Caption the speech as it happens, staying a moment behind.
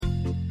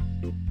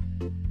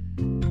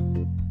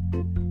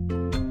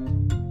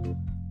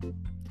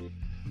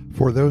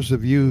For those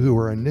of you who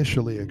are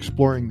initially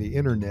exploring the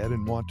internet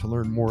and want to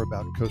learn more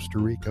about Costa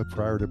Rica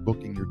prior to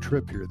booking your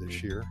trip here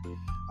this year,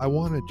 I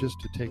wanted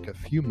just to take a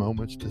few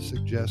moments to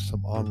suggest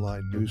some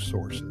online news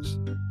sources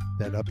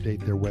that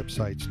update their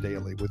websites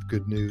daily with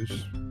good news.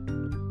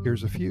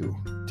 Here's a few: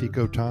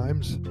 Tico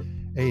Times,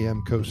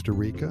 AM Costa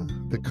Rica,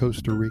 the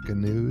Costa Rica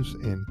News,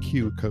 and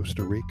Q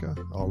Costa Rica.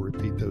 I'll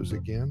repeat those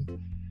again.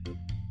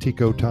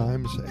 Tico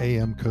Times,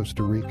 AM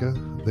Costa Rica,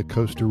 the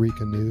Costa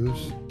Rica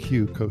News,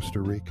 Q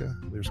Costa Rica.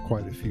 There's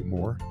quite a few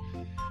more.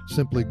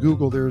 Simply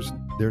Google their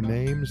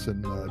names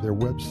and their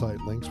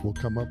website links will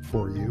come up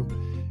for you.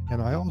 And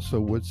I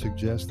also would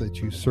suggest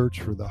that you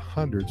search for the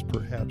hundreds,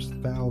 perhaps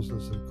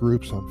thousands of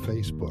groups on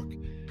Facebook.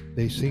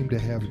 They seem to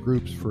have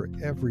groups for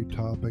every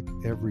topic,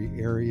 every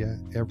area,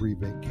 every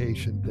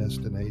vacation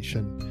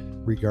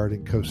destination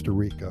regarding Costa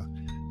Rica.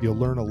 You'll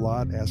learn a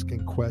lot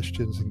asking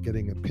questions and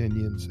getting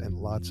opinions and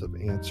lots of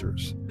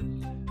answers.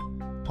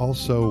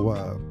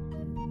 Also,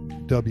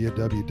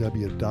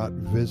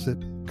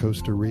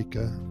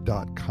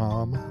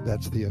 www.visitcostarica.com.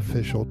 That's the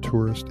official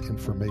tourist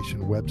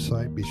information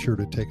website. Be sure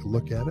to take a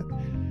look at it.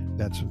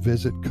 That's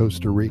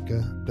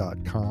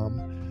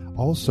visitcostarica.com.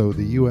 Also,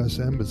 the U.S.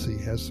 Embassy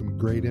has some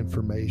great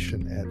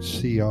information at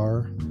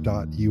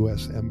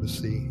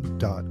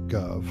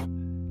cr.usembassy.gov.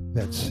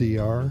 That's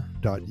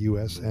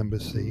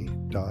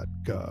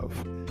cr.usembassy.gov.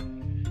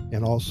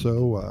 And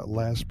also,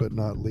 last but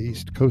not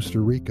least,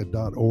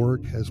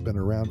 CostaRica.org has been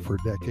around for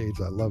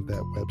decades. I love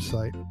that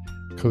website,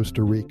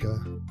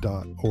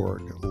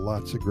 CostaRica.org.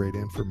 Lots of great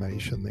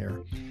information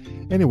there.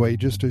 Anyway,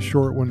 just a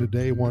short one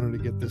today. Wanted to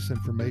get this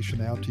information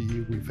out to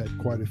you. We've had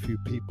quite a few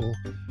people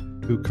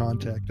who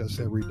contact us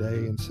every day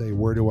and say,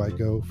 where do I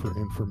go for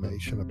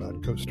information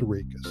about Costa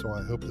Rica? So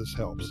I hope this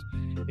helps.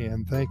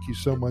 And thank you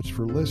so much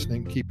for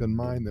listening. Keep in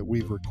mind that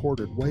we've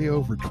recorded way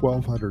over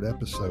 1,200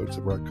 episodes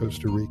of our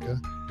Costa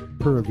Rica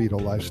Pura Vida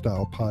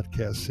Lifestyle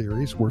podcast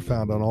series. We're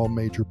found on all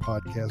major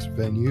podcast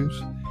venues,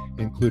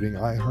 including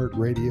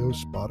iHeartRadio,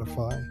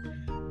 Spotify,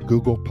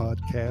 Google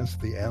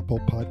Podcasts, the Apple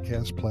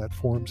Podcast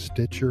platform,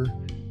 Stitcher,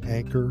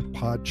 Anchor,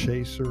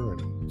 Podchaser,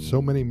 and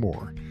so many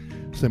more.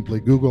 Simply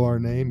Google our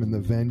name and the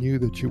venue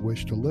that you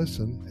wish to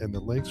listen, and the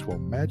links will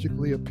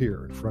magically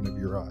appear in front of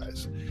your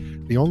eyes.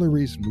 The only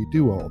reason we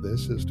do all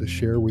this is to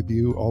share with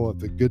you all of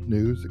the good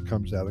news that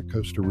comes out of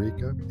Costa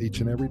Rica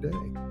each and every day.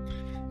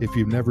 If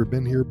you've never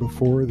been here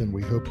before, then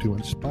we hope to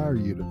inspire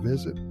you to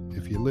visit.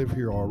 If you live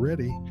here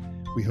already,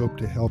 we hope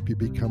to help you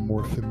become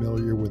more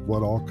familiar with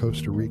what all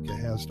Costa Rica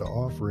has to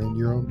offer in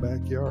your own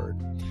backyard.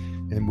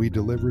 And we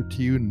deliver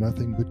to you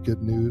nothing but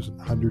good news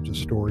and hundreds of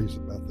stories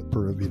about the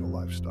Pura Vida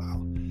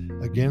lifestyle.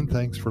 Again,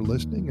 thanks for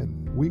listening,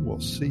 and we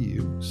will see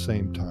you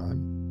same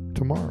time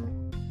tomorrow.